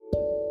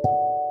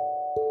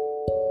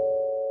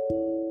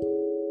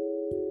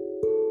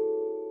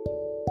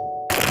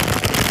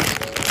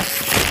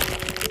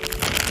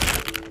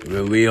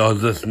We are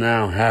just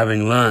now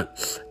having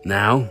lunch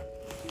now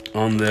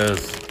on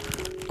this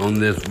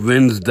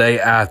Wednesday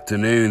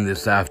afternoon.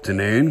 This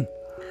afternoon,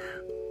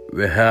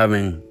 we're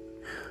having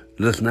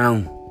just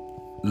now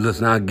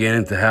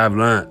getting to have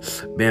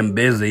lunch. Been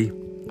busy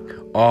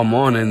all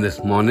morning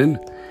this morning,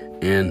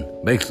 and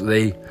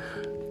basically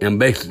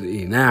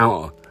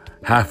now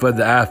half of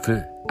the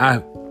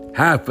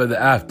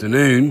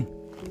afternoon,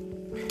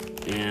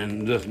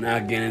 and just now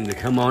getting to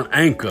come on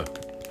Anchor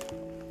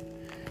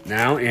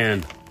now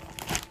and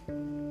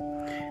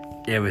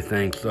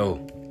everything. So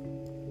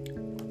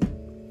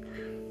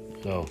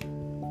now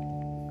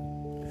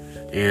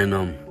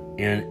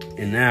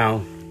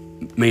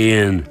me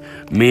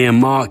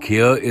and Mark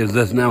here is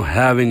just now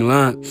having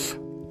lunch.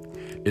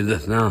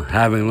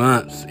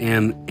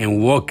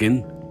 And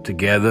working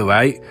together,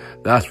 right?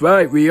 That's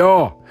right, we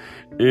are.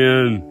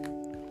 And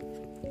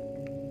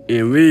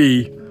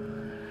we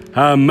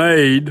have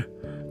made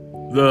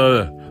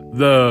the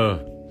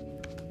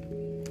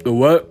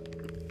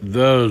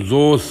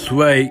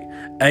Strait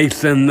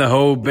Ace in the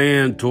Whole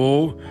Band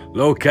Tour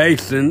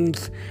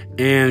locations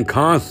and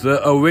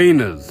concert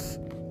arenas.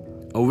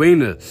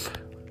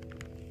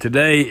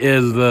 Today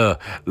is the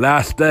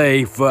last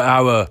day for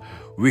our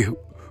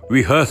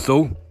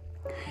rehearsal,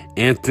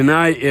 and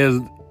tonight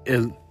is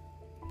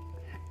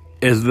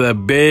the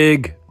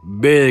big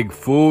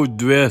full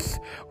dress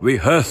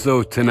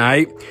rehearsal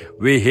tonight.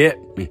 We hit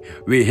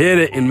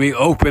it and we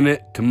open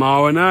it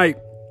tomorrow night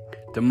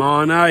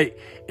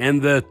in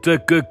the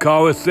Tucker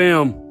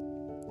Coliseum.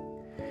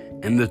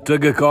 At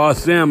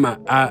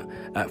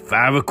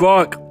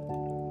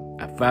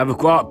 5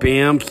 o'clock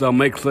p.m. So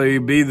make sure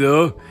you be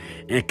there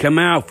and come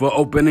out for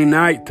opening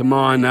night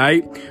tomorrow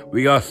night.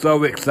 We are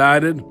so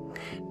excited,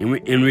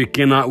 and we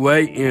cannot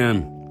wait,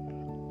 and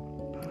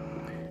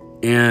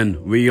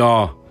we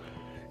are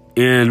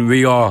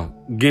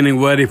getting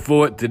ready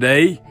for it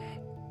today,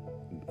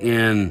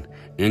 and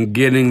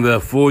getting the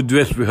full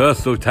dress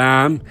rehearsal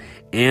time.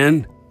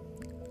 And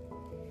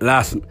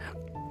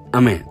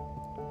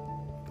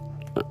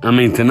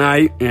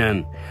tonight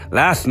and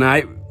last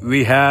night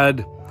we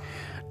had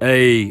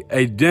a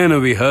dinner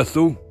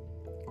rehearsal.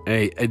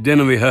 A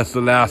dinner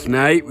rehearsal last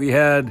night. We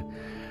had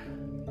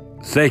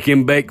steak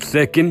and baked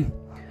chicken,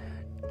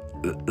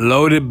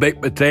 loaded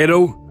baked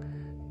potato,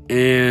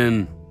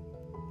 and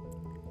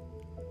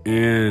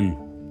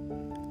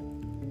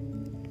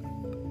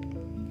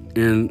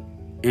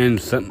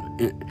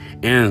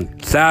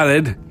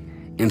salad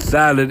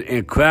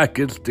and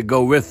crackers to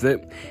go with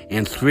it,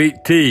 and sweet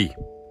tea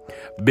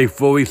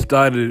before we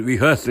started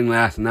rehearsing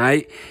last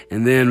night.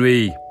 And then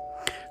we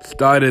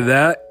started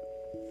that,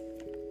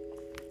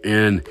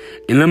 and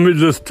let me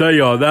just tell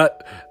y'all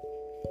that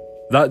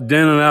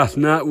dinner last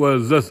night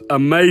was just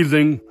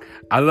amazing.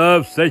 I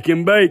love steak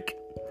and bake.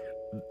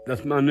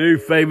 That's my new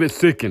favorite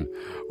chicken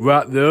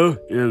right there,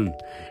 and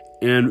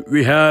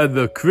we had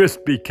the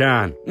crispy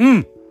kind.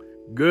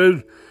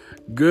 Good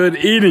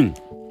eating.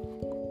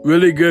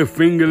 Really good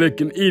finger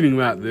licking eating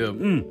right there.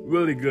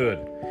 Really good.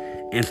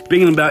 And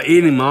speaking about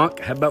eating, Mark,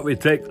 how about we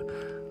take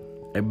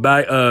a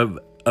bite of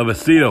a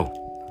seal?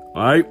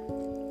 All right.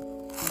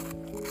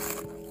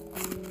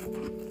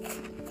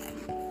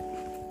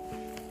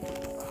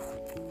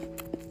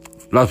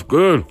 That's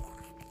good.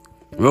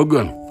 Real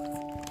good.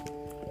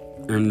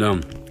 And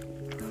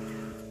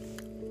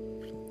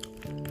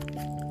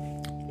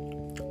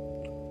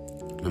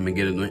let me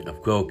get a drink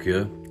of Coke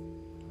here.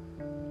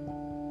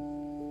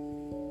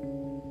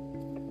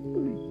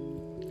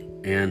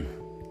 And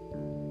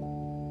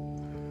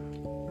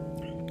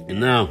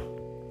now,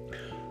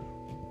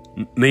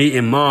 me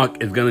and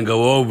Mark is gonna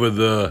go over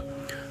the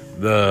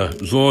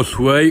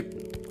Strait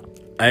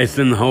Ace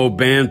in the Whole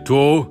Band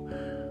Tour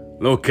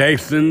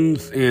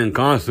locations and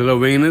concert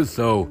arenas.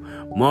 So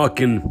Mark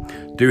can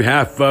do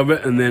half of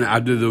it, and then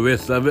I'll do the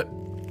rest of it.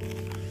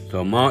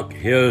 So Mark,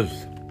 here's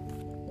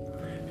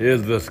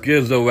the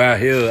schedule right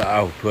here.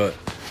 I'll put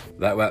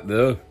that right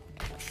there.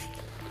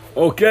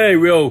 Okay,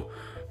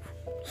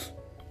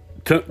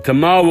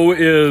 tomorrow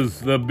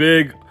is the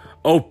big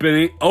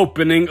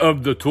opening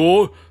of the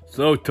tour.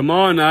 So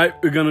tomorrow night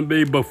we're gonna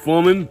be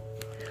performing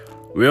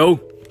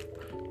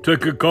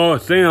Tucker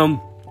Coliseum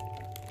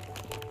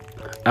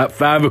at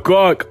 5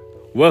 o'clock,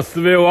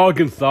 Westerville,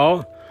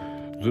 Arkansas,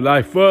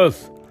 July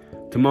 1st,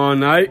 tomorrow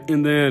night.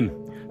 And then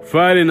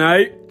Friday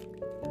night,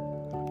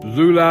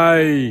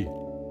 July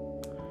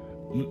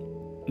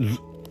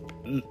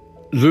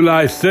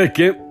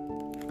 2nd,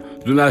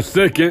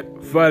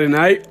 Friday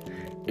night,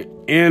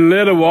 in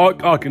Little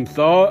Rock,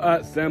 Arkansas,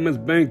 at Salmons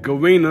Bank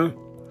Arena.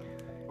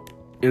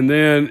 And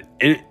then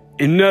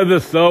another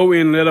show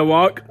in Little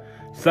Rock,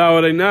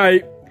 Saturday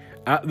night,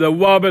 at the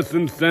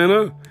Robertson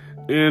Center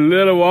in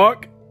Little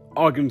Rock,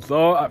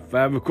 Arkansas, at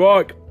 5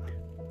 o'clock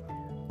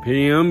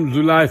p.m.,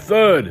 July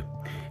 3rd.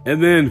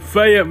 And then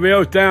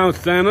Fayetteville Town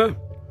Center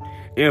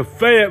in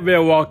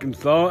Fayetteville,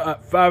 Arkansas,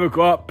 at 5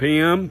 o'clock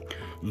p.m.,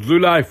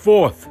 July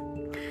 4th,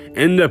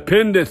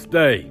 Independence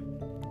Day.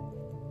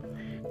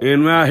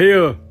 And right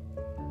here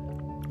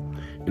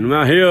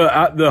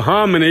at the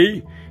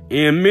Harmony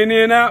in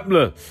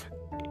Minneapolis,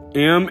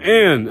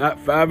 MN at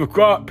 5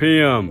 o'clock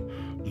p.m.,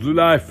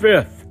 July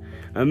 5th.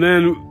 And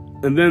then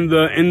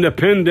the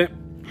Independent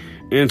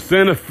in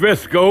San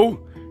Francisco,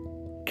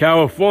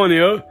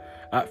 California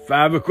at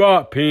 5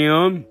 o'clock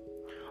p.m.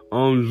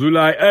 on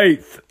July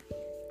 8th.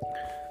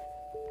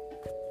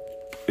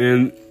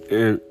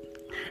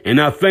 And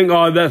I think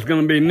all that's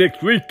going to be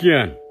next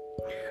weekend.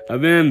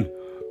 And then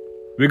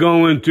we're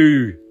going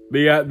to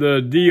be at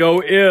the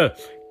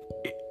DOS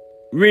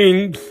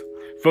Rings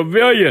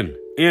Pavilion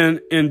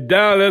in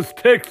Dallas,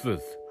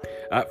 Texas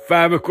at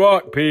 5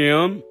 o'clock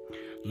p.m.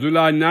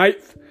 July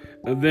 9th.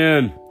 And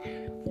then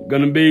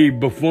going to be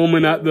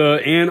performing at the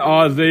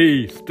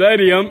NRZ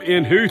Stadium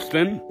in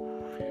Houston,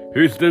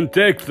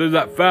 Texas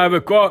at 5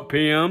 o'clock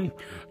p.m.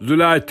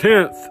 July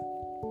 10th.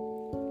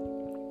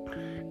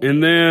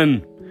 And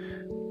then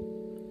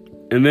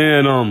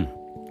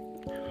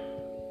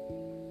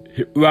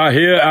right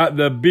here at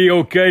the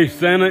BOK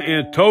Center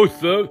in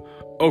Tulsa,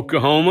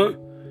 Oklahoma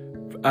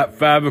at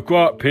 5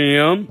 o'clock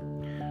p.m.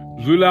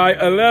 July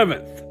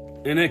 11th.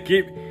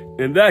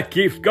 And that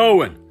keeps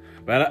going.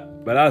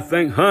 But I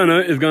think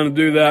Hunter is going to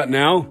do that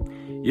now.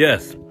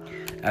 Yes.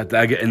 After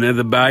I get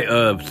another bite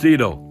of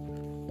Cedo.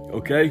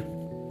 Okay?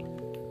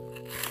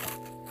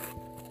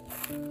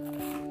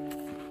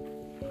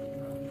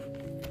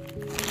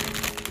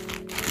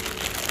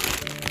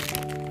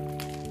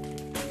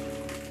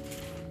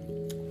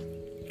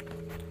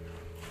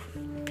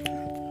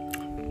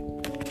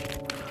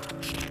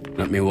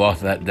 Let me wash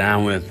that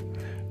down with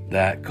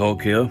that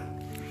Coke here.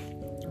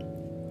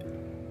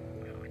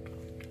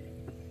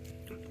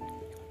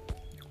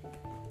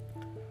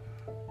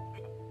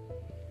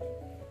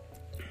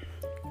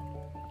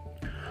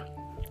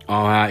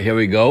 All right, here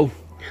we go.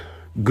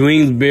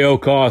 Greensboro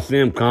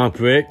Coliseum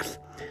Complex,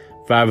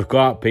 5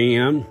 o'clock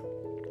p.m.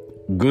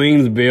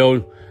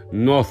 Greensboro,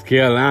 North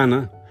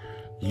Carolina,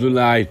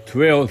 July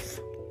 12th.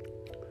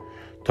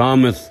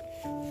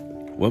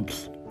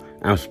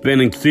 I'm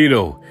spinning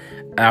Cedo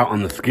out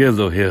on the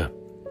skizzle here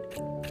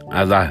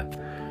as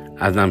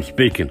I'm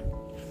speaking.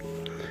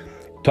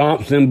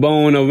 Thompson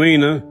Bowen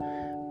Arena,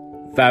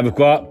 5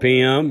 o'clock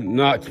p.m.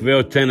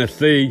 Knoxville,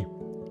 Tennessee.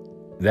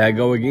 There I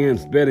go again,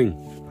 spitting.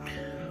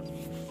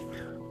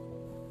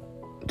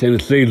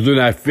 Tennessee,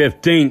 July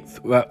 15th,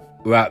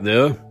 right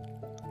there.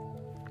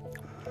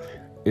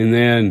 And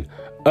then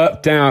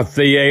Uptown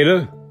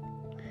Theater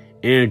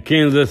in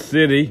Kansas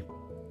City,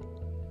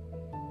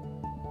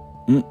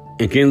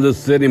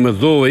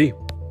 Missouri,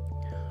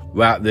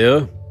 right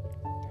there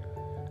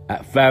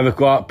at 5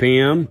 o'clock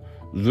p.m.,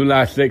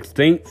 July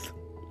 16th.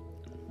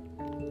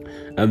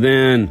 And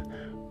then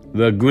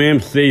the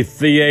Gramercy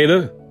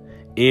Theater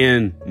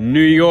in New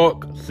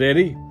York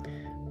City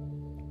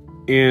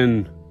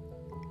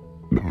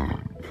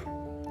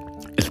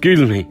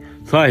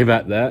sorry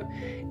about that,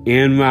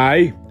 in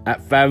May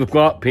at 5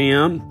 o'clock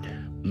p.m.,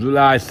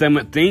 July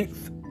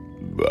 17th.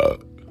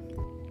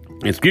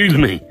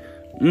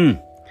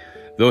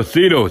 Those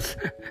Cedos.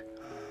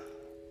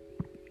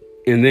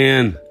 And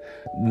then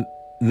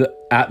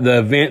at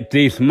the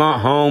Venti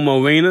Smart Home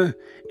Arena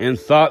in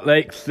Salt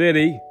Lake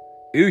City,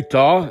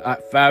 Utah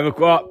at 5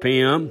 o'clock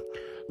p.m.,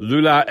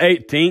 July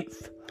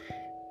 18th.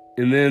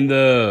 And then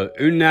the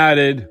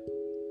United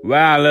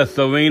Wireless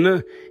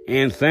Arena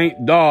in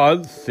St.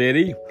 Dawes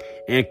City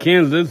in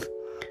Kansas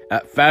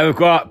at 5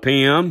 o'clock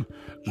p.m.,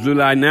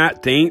 July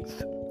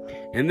 19th.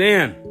 And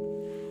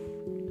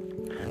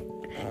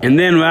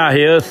then right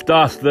here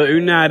starts the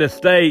United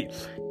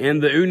States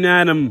and the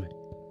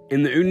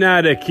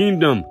United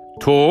Kingdom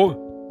tour,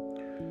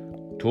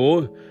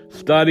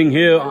 starting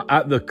here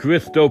at the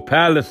Crystal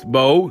Palace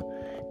Bowl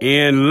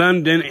in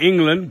London,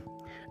 England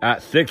at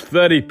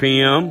 6:30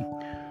 p.m.,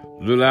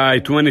 July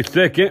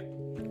 22nd.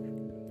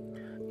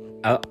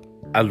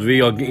 As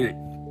we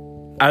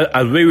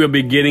will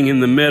be getting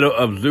in the middle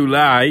of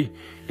July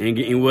and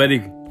getting ready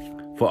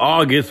for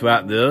August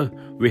right there,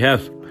 we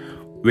have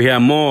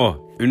more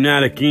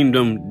United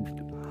Kingdom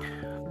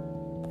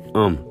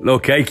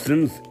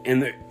locations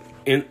in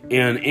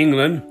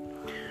England,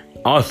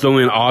 also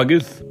in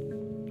August.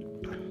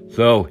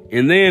 So,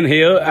 and then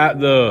here at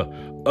the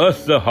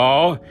Ulster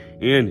Hall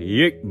in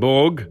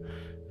Yickborg,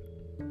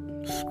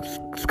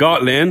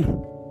 Scotland,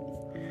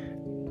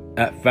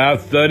 at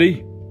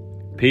 5:30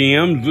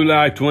 p.m.,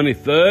 July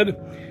 23rd.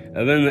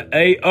 And then the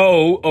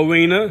AO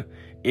Arena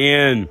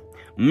in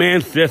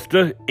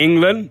Manchester,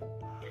 England,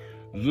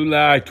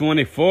 July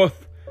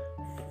 24th,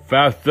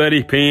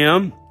 5:30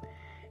 p.m.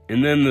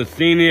 And then the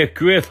Senior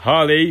Chris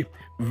Holly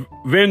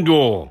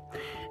Vendor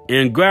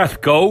in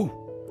Glasgow,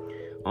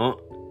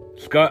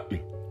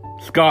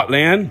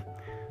 Scotland,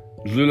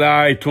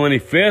 July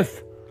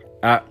 25th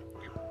at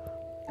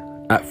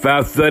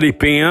 5:30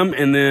 p.m.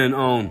 And then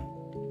on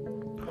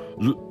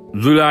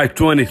July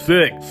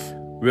 26th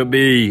will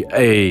be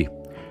a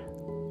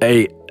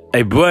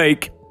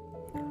break.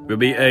 Will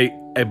be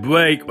a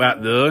break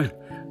right there,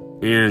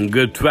 and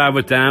good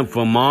travel time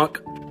for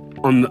Mark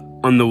on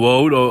the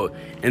road or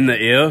in the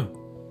air,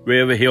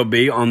 wherever he'll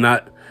be on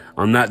that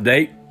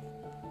date.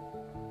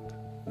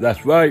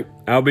 That's right.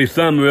 I'll be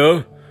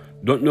somewhere.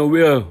 Don't know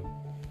where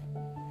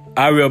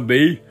I will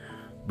be,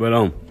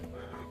 but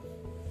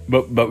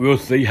we'll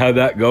see how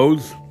that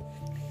goes.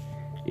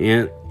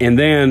 And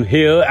then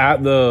here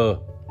at the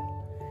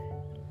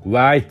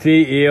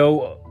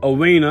YTL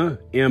Arena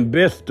in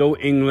Bristol,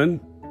 England,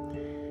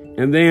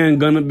 and then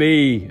gonna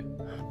be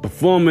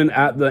performing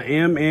at the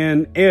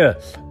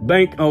M&S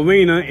Bank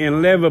Arena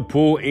in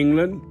Liverpool,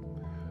 England,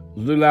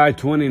 July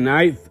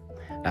 29th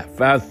at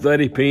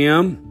 5:30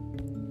 p.m.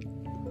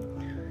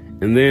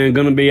 And then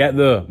gonna be at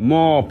the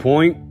Montreal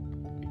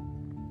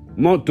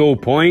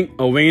Point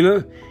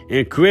Arena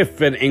in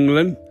Crefeld,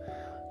 England,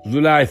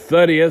 July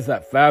 30th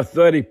at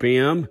 5:30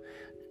 p.m.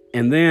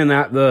 And then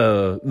at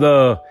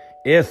the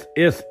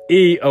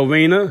SSE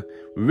Arena,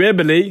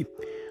 Wembley,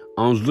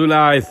 on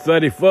July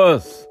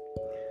 31st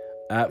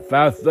at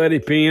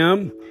 5:30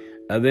 p.m.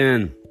 And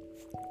then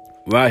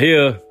right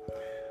here,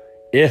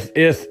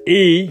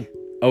 SSE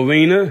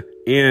Arena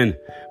in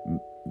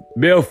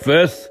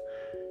Belfast,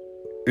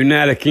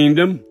 United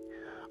Kingdom,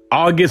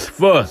 August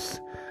 1st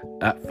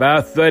at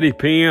 5:30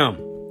 p.m.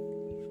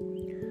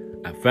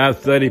 At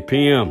 5:30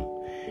 p.m.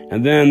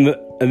 And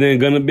then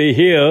gonna be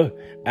here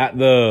at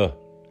the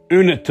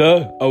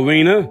Unita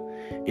Arena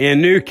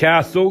in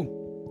Newcastle,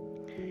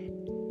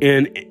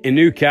 in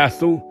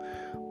Newcastle,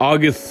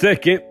 August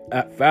 2nd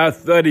at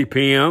 5:30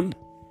 p.m.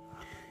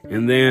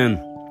 And then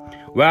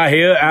right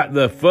here at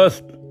the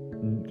First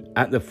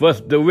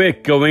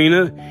Direct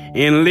Arena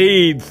in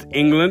Leeds,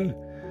 England,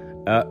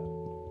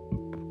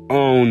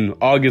 on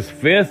August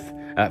 5th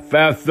at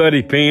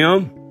 5:30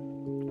 p.m.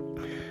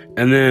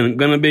 And then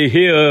gonna be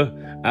here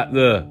at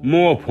the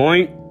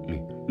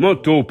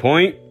Montreal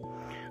Point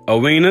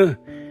Arena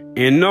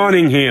in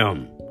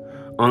Nottingham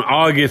on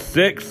August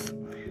 6th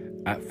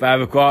at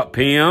 5 o'clock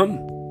p.m.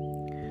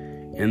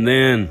 And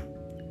then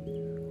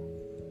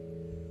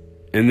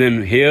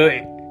here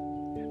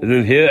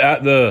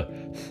at the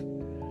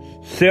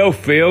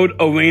Sheffield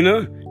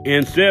Arena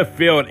in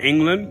Sheffield,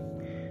 England,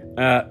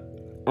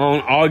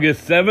 on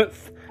August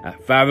 7th at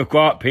 5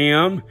 o'clock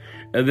p.m.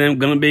 And then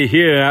gonna be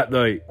here at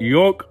the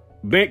York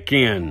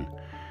Beacon,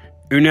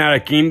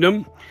 United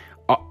Kingdom,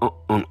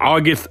 on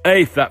August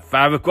 8th at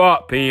 5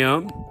 o'clock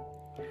p.m.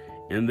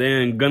 And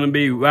then gonna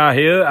be right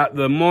here at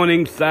the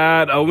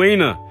Morningside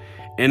Arena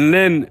in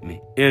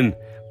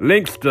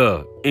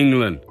Leicester,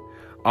 England,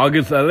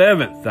 August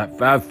 11th at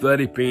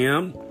 5:30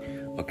 p.m.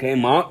 Okay,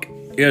 Mark,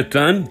 your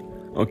turn.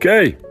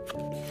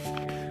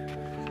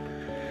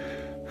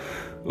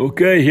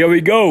 Okay, here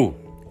we go.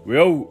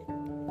 Well,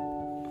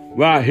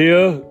 right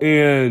here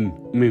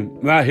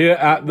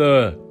at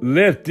the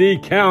Lifty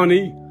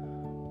County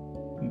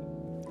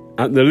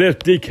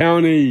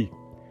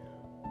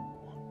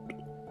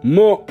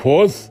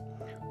Montport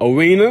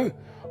Arena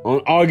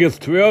on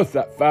August 12th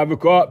at 5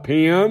 o'clock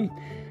p.m.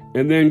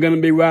 And then going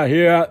to be right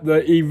here at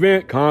the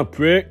event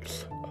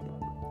complex,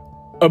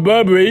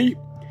 Abubry,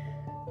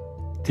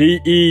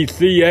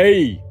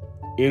 TECA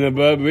in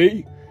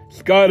Abubry,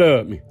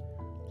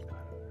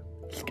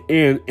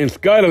 in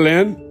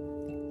Scotland,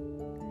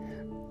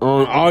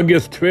 on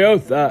August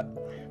 12th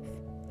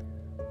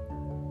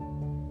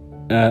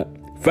at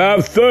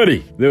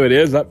 5:30. There it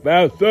is, at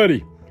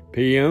 5:30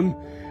 p.m.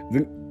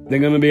 They're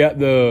going to be at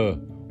the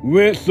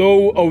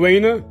Windsor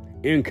Arena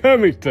in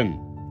Covington,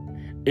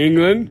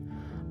 England,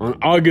 on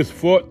August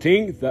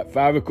 14th at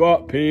 5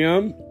 o'clock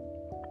p.m.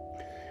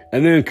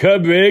 And then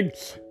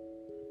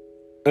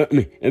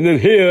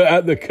here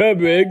at the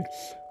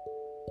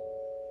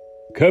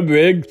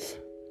Cubbriggs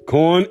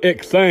Corn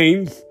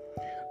Exchange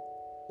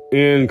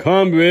in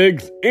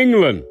Cambridge,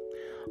 England,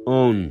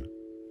 on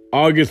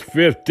August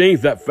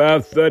 15th at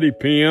 5:30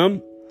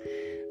 p.m.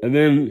 And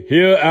then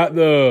here at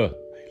the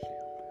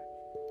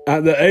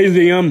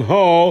Axiom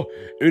Hall,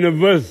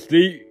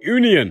 University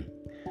Union,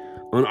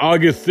 on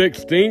August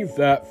 16th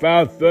at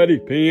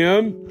 5:30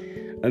 p.m.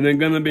 And then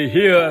going to be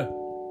here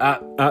at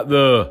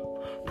the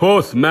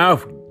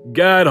Portsmouth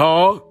Guide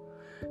Hall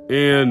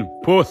in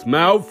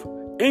Portsmouth,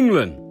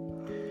 England,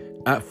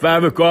 at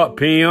 5 o'clock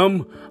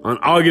p.m. on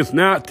August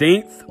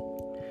 19th.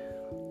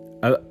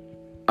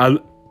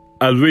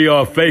 As we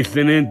are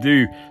facing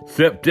into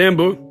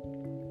September.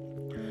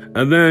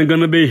 And then going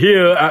to be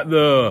here at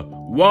the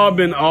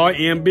Robin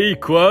R&B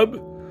Club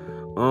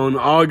on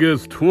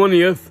August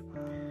 20th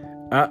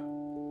at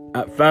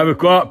 5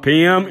 o'clock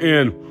p.m.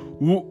 in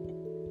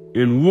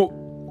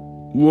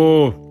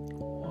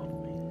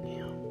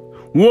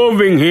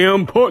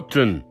Wolverhampton,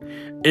 Portland,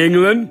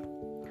 England.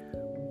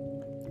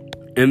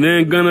 And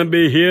then gonna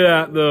be here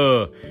at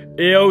the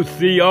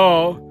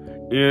LCR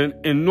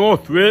in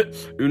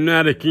Northwich,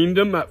 United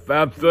Kingdom, at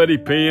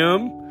 5:30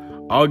 p.m.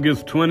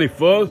 August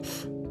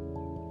 21st.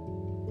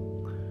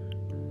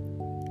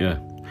 Yeah.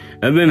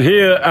 And then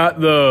here at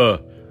the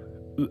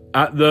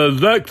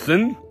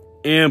Zuxon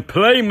in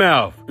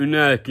Plymouth,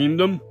 United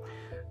Kingdom,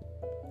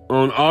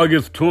 on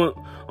August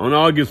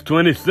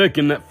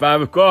 22nd at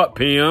 5 o'clock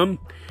p.m.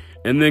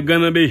 And they're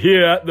gonna be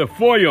here at the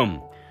Forum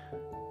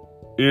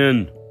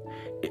in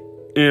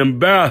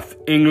Bath,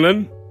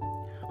 England,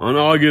 on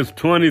August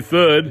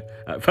 23rd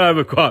at 5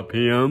 o'clock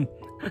p.m.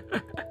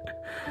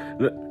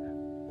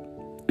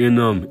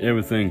 And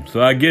everything.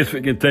 So I guess we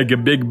can take a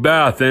big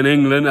bath in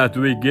England after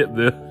we get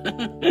there.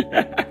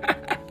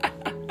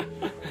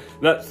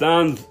 That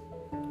sounds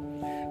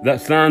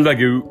like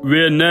a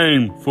weird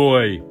name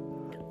for a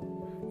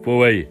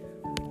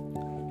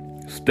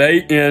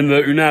state in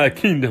the United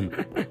Kingdom.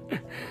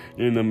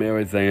 And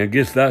everything. I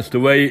guess that's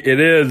the way it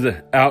is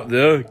out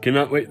there.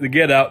 Cannot wait to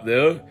get out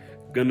there.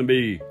 Gonna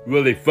be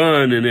really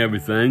fun and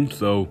everything.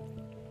 So,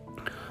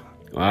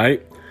 all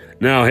right.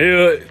 Now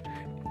here's.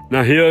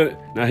 No,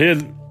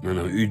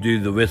 you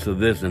do the rest of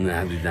this and then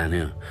I'll do down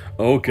here.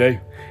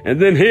 Okay. And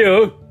then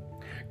here,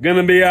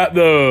 gonna be at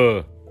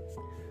the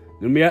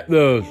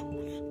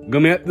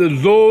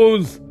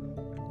Zoe's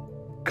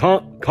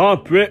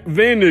corporate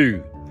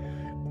venue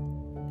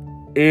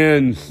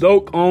in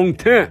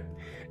Stoke-on-Trent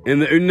in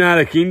the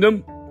United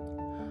Kingdom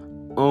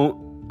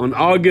on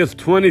August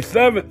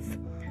 27th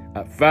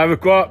at 5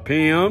 o'clock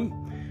p.m.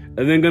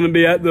 And then gonna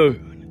be at the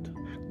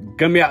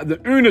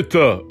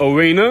Unita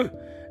Arena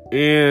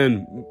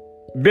in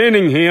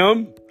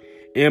Birmingham,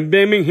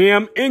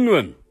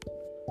 England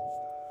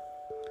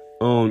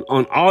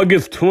on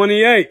August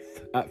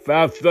 28th at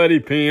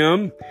 5:30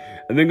 p.m.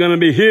 And they're gonna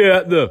be here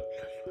at the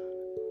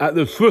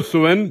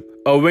Switzerland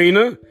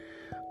Arena,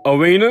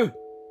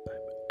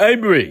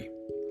 Avery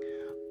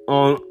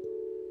on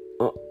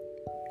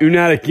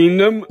United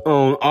Kingdom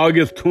on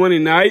August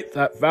 29th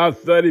at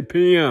 5:30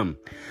 p.m.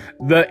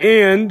 The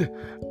end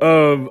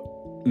of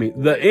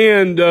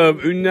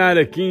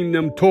United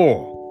Kingdom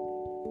tour.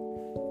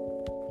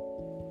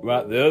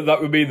 Right there,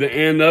 that would be the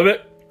end of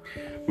it.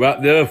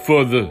 Right there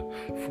for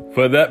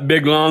that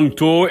big long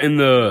tour in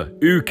the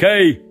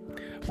UK.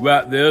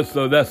 Right there,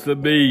 so that's to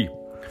be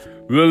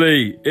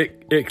really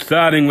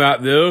exciting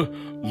right there.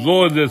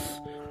 Lord is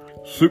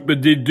super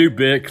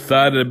duper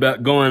excited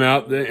about going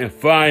out there and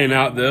flying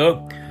out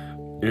there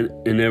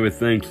and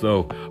everything.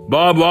 So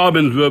Bob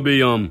Robbins will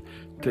be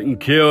taking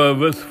care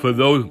of us for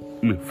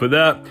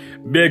that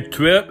big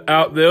trip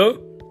out there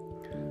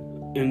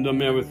and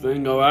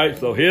everything. All right,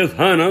 so here's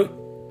Hunter.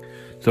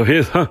 So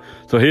here's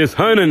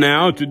Hunter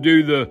now to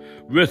do the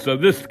rest of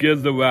this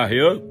schedule right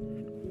here.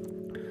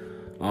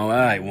 All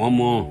right, one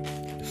more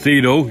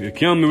Cedo. You're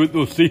killing me with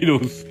those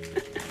Cedos.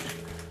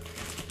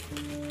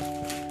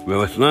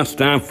 Well, it's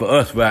lunchtime for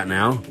us right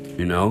now,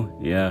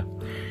 yeah.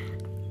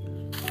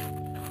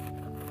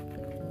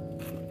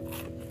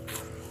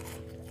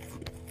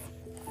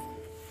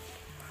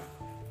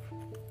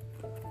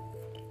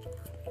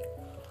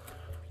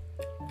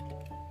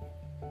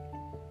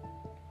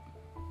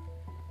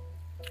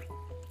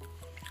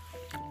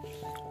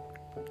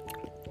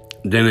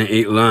 Then I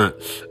eat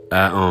lunch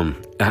at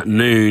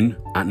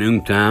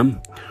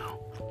noontime,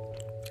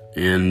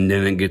 and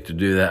then I get to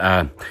do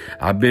that.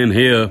 I've been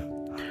here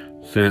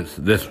since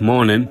this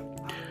morning,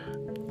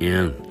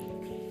 and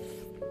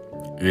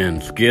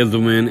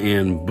scheduling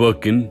and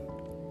booking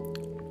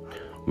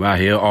right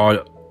here all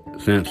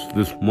since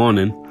this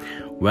morning,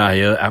 right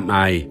here at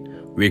my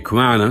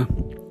recliner.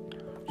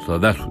 So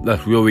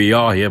that's where we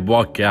are here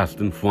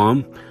broadcasting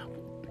from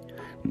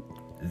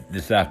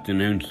this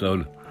afternoon.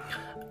 So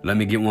let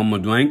me get one more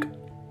drink.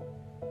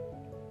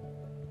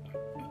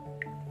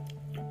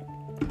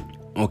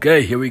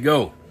 Okay, here we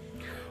go.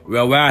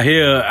 Well, right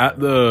here at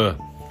the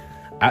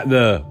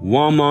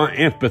Walmart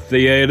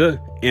Amphitheater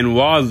in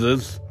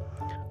Rosas,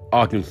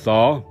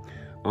 Arkansas,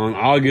 on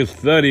August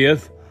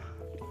 30th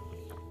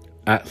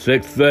at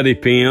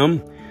 6:30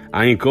 p.m.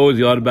 I encourage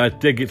y'all to buy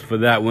tickets for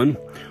that one.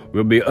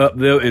 We'll be up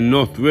there in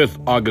Northwest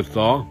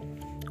Arkansas.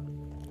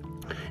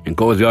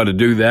 Encourage y'all to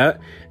do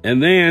that.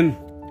 And then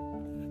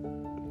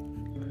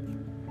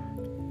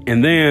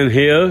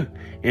here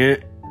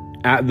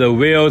at the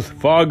Wells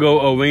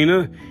Fargo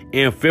Arena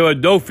in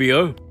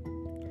Philadelphia,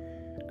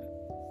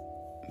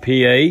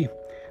 PA,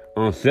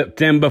 on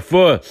September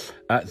 1st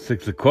at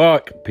 6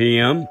 o'clock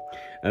p.m.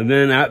 And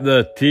then at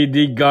the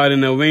TD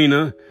Garden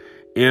Arena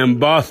in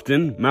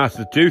Boston,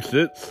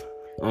 Massachusetts,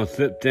 on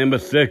September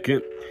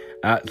 2nd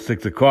at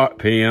 6 o'clock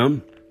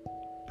p.m.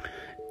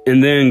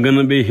 And then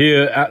gonna be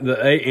here at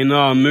the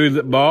A&R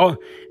Music Bar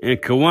in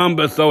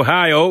Columbus,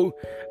 Ohio,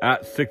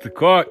 at 6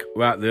 o'clock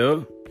right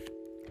there.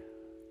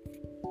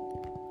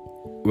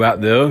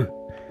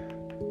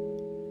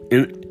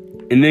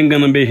 And then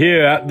gonna be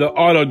here at the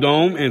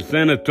Autodome in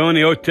San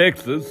Antonio,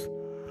 Texas,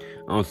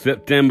 on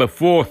September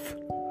 4th,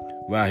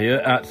 right here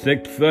at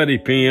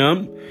 6:30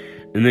 p.m.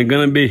 And they're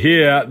gonna be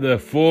here at the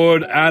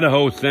Ford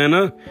Idaho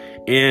Center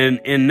in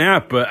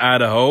Napa,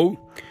 Idaho,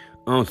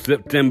 on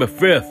September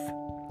 5th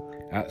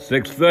at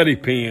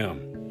 6:30 p.m.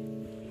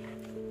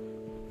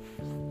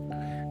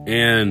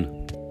 And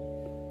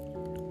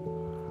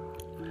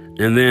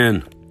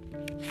then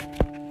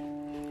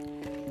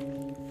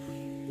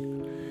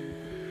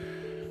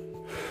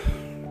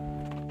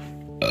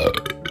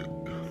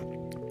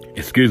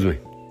excuse me.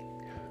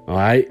 All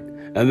right.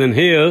 And then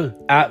here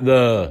at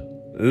the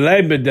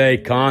Labor Day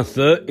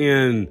concert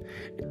in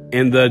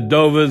the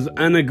Dover's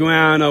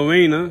Underground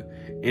Arena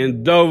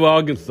in Dover,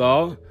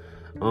 Arkansas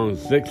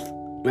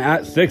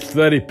at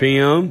 6:30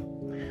 p.m.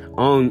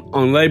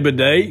 on Labor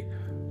Day.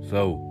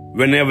 So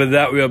whenever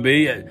that will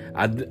be,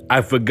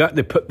 I forgot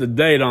to put the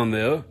date on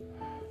there.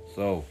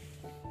 So,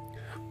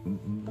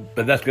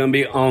 but that's gonna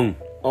be on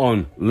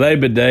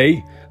Labor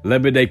Day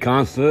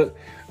concert.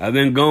 And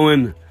then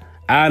going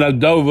out of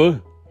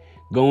Dover,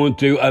 going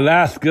to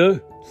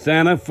Alaska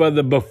Center for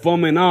the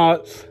Performing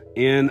Arts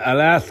in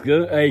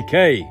Alaska,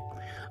 AK,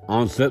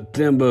 on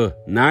September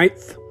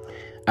 9th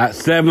at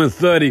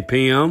 7:30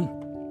 p.m.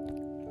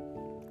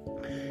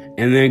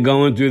 And then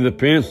going to the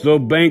Pencil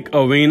Bank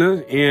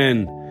Arena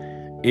in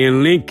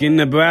Lincoln,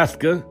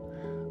 Nebraska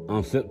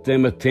on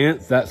September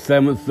 10th at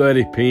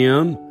 7:30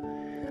 p.m.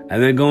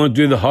 And then going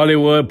to the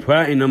Hollywood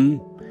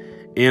Platinum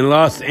in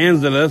Los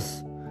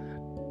Angeles,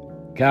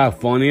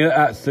 California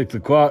at 6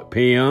 o'clock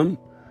p.m.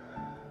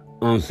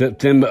 on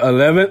September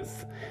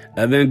 11th.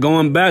 And then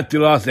going back to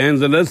Los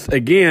Angeles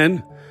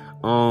again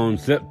on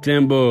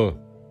September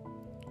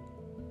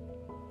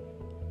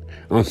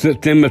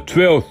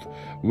 12th,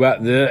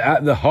 right there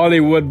at the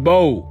Hollywood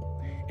Bowl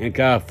in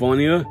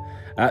California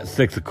at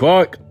 6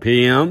 o'clock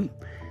p.m.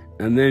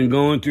 And then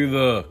going to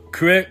the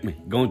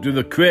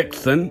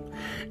Crixon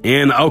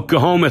in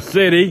Oklahoma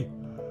City,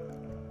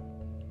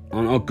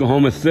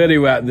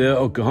 right there,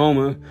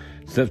 Oklahoma,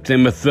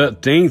 September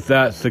 13th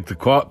at 6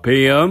 o'clock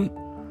p.m.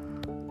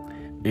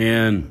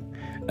 And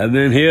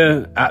then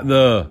here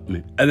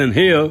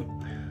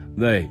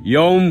the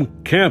Yom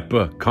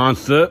Kippur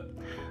concert,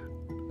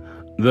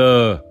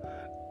 the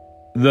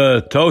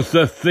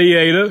Tulsa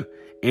Theater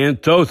in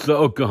Tulsa,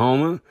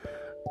 Oklahoma,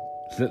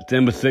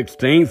 September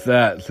 16th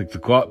at 6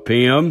 o'clock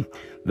p.m.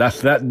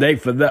 That's that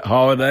date for that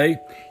holiday.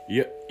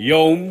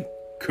 Yom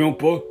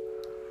Kippur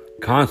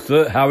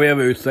concert,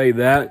 however you say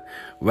that,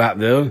 right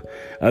there.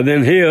 And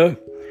then here,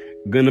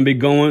 gonna be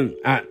going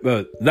at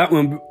that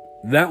one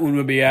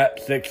will be at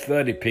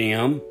 6:30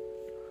 p.m.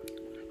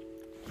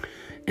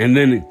 And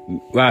then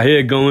right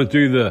here going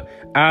to the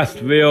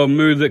Asheville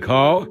Music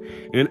Hall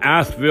in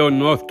Asheville,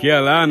 North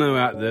Carolina,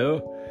 right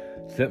there,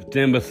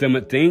 September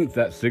 17th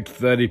at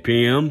 6:30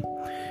 p.m.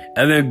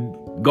 And then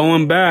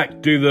going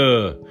back to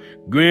the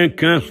Grand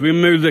Country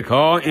Music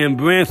Hall in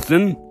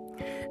Branson,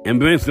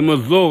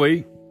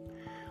 Missouri,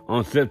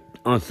 on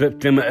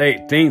September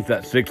 18th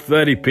at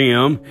 6:30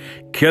 p.m.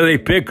 Kelly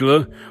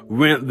Pickler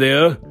went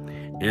there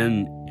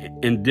and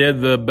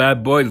did the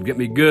Bad Boys Get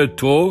Me Good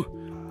tour.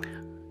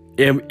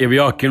 If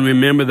y'all can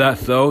remember that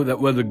show, that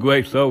was a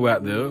great show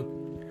right there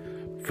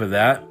for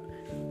that,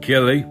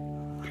 Kelly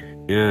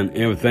and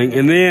everything.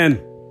 And then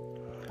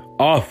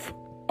off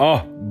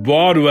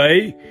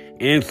Broadway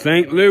in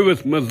St.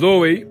 Louis,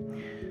 Missouri,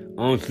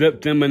 on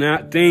September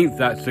 19th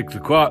at 6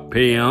 o'clock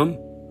p.m.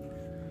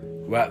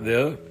 right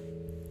there.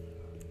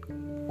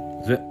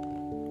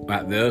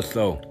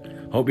 So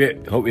hope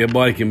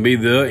everybody can be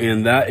there,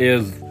 and that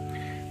is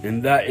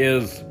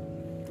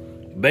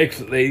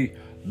basically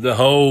the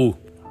whole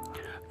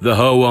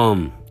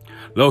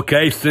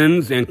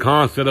locations and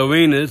concert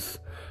arenas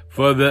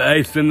for the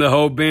Ace and the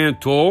Whole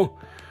Band tour.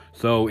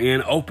 So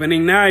in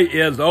opening night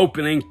is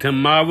opening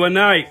tomorrow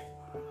night.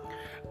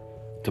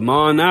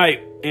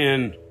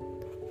 And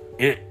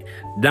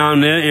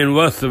down there in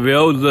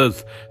Russellville,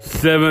 just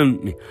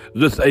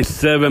a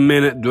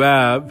 7-minute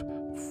drive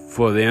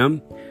for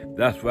them.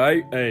 That's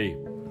right, a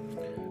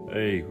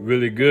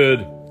really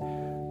good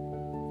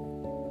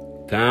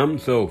time.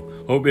 So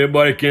hope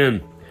everybody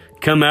can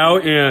come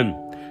out and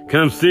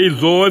come see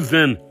George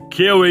and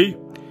Kelly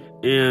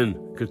and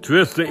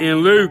Katrissa and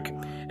Luke.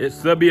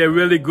 It's going to be a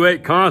really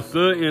great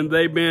concert, and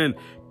they've been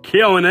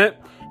killing it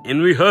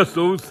in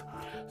rehearsals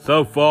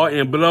so far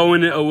and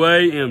blowing it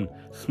away and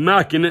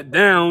smacking it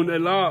down a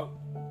lot.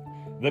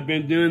 They've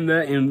been doing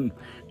that, and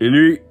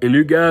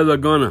you guys are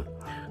gonna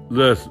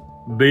just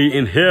be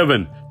in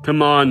heaven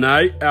tomorrow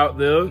night out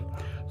there.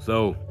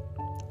 So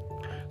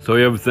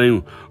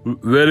everything,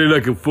 really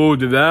looking forward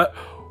to that.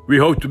 We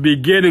hope to be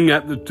getting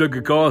at the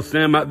Tucker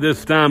Coliseum at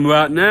this time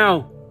right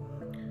now,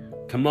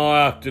 tomorrow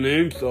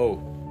afternoon.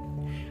 So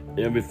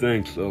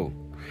everything. So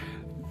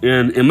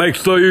and make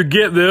sure you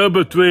get there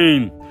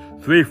between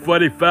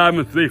 3:45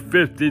 and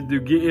 3:50 to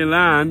get in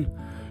line.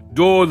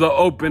 Doors are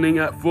opening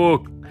at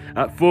 4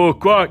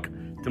 o'clock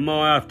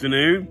tomorrow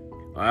afternoon.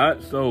 All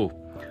right, so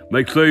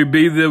make sure you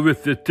be there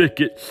with the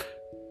tickets.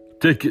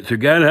 You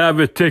gotta have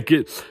your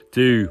tickets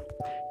to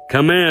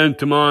come in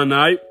tomorrow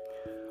night.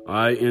 All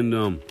right,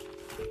 and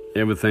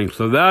everything.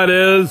 So that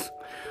is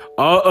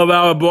all of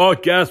our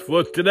broadcast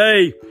for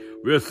today.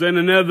 We'll send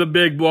another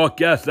big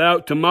broadcast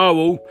out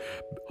tomorrow,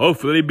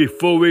 hopefully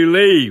before we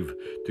leave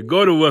to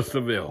go to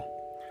Russellville.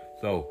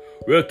 So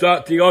we'll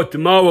talk to y'all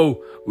tomorrow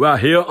right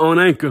here on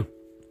Anchor.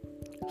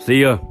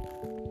 See ya.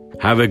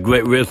 Have a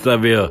great rest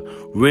of your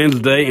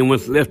Wednesday and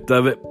what's left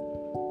of it.